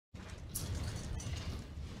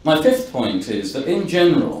My fifth point is that in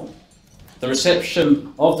general, the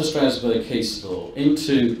reception of the Strasbourg case law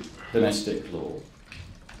into domestic law,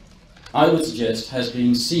 I would suggest, has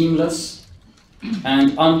been seamless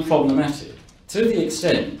and unproblematic, to the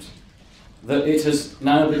extent that it has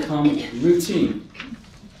now become routine.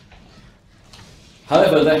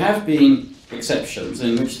 However, there have been exceptions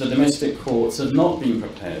in which the domestic courts have not been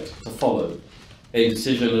prepared to follow a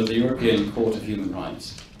decision of the European Court of Human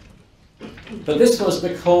Rights. But this was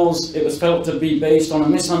because it was felt to be based on a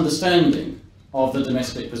misunderstanding of the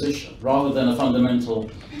domestic position, rather than a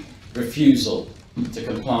fundamental refusal to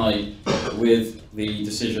comply with the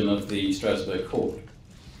decision of the Strasbourg Court.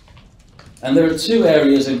 And there are two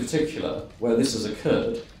areas in particular where this has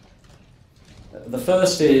occurred. The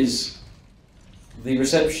first is the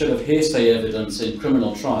reception of hearsay evidence in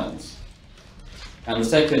criminal trials, and the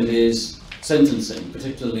second is sentencing,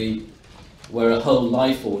 particularly where a whole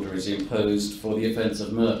life order is imposed for the offence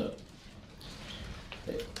of murder.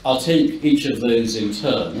 I'll take each of those in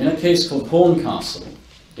turn. In a case called Horncastle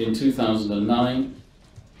in 2009,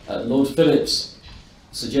 Lord Phillips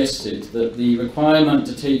suggested that the requirement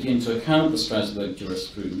to take into account the Strasbourg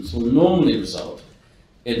jurisprudence will normally result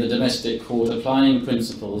in the domestic court applying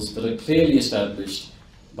principles that are clearly established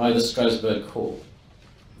by the Strasbourg court.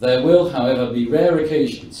 There will, however, be rare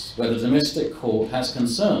occasions where the domestic court has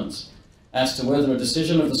concerns as to whether a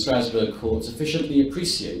decision of the Strasbourg court sufficiently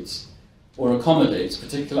appreciates or accommodates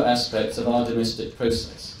particular aspects of our domestic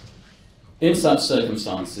process. In such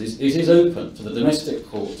circumstances, it is open to the domestic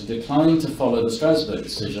court to decline to follow the Strasbourg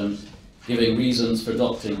decision, giving reasons for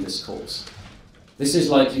adopting this course. This is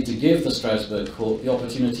likely to give the Strasbourg court the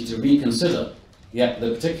opportunity to reconsider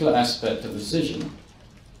the particular aspect of the decision,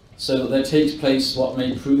 so that there takes place what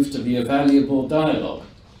may prove to be a valuable dialogue.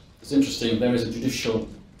 It's interesting, there is a judicial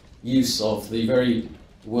use of the very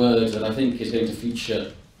word that I think is going to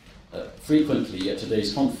feature frequently at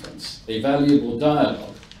today's conference, a valuable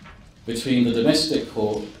dialogue between the domestic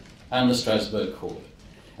court and the Strasbourg court.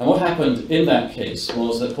 And what happened in that case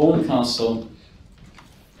was that Horncastle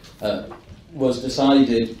was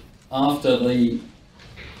decided after the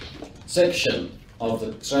section of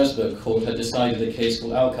the Strasbourg court had decided a case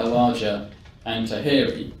called Al-Khawaja and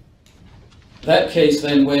Tahiri. That case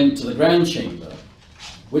then went to the Grand Chamber,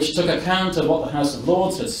 which took account of what the House of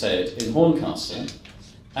Lords had said in Horncastle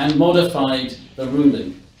and modified the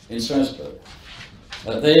ruling in Strasbourg.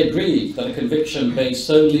 They agreed that a conviction based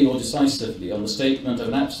solely or decisively on the statement of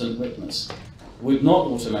an absent witness would not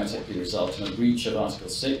automatically result in a breach of Article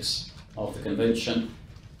 6 of the Convention.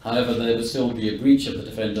 However, there would still be a breach of the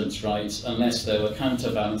defendant's rights unless there were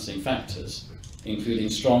counterbalancing factors, including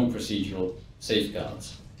strong procedural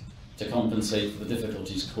safeguards, to compensate for the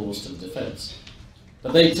difficulties caused to the defence.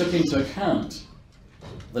 But they took into account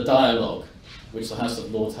the dialogue which the House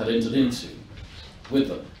of Lords had entered into with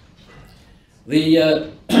them.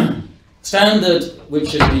 The standard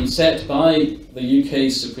which has been set by the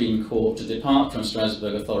UK Supreme Court to depart from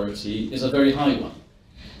Strasbourg authority is a very high one.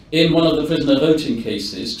 In one of the prisoner voting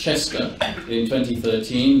cases, Chester, in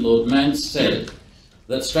 2013, Lord Mance said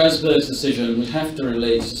that Strasbourg's decision would have to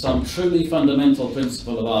relate to some truly fundamental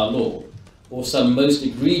principle of our law, or some most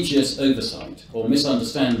egregious oversight or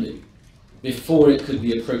misunderstanding, before it could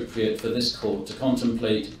be appropriate for this court to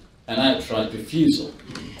contemplate an outright refusal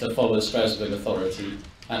to follow Strasbourg authority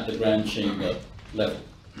at the Grand Chamber level.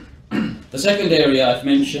 The second area I've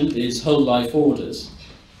mentioned is whole life orders,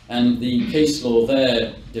 and the case law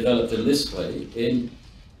there developed in this way. In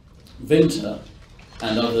Winter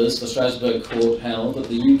and others, the Strasbourg court held that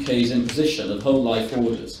the UK's imposition of whole life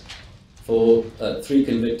orders for 3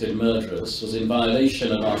 convicted murderers was in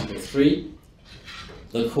violation of Article 3.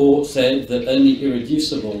 The court said that only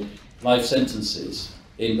irreducible life sentences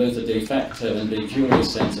in both a de facto and de jure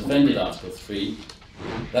sense offended Article 3,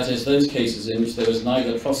 that is, those cases in which there was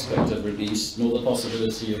neither prospect of release nor the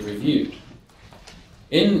possibility of review.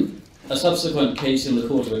 In a subsequent case in the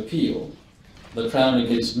Court of Appeal, the Crown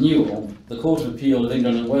against Newell, the Court of Appeal of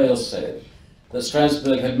England and Wales said that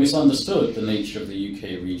Strasbourg had misunderstood the nature of the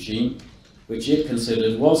UK regime, which it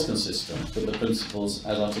considered was consistent with the principles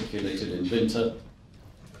as articulated in Winter.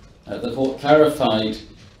 The court clarified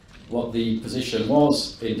what the position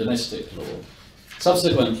was in domestic law.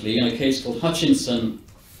 Subsequently, in a case called Hutchinson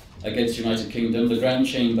against the United Kingdom, the Grand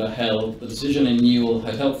Chamber held the decision in Newell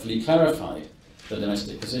had helpfully clarified the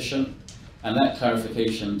domestic position, and that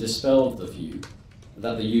clarification dispelled the view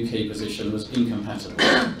that the UK position was incompatible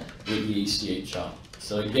with the ECHR.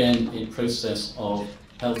 So again, a process of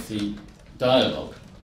healthy dialogue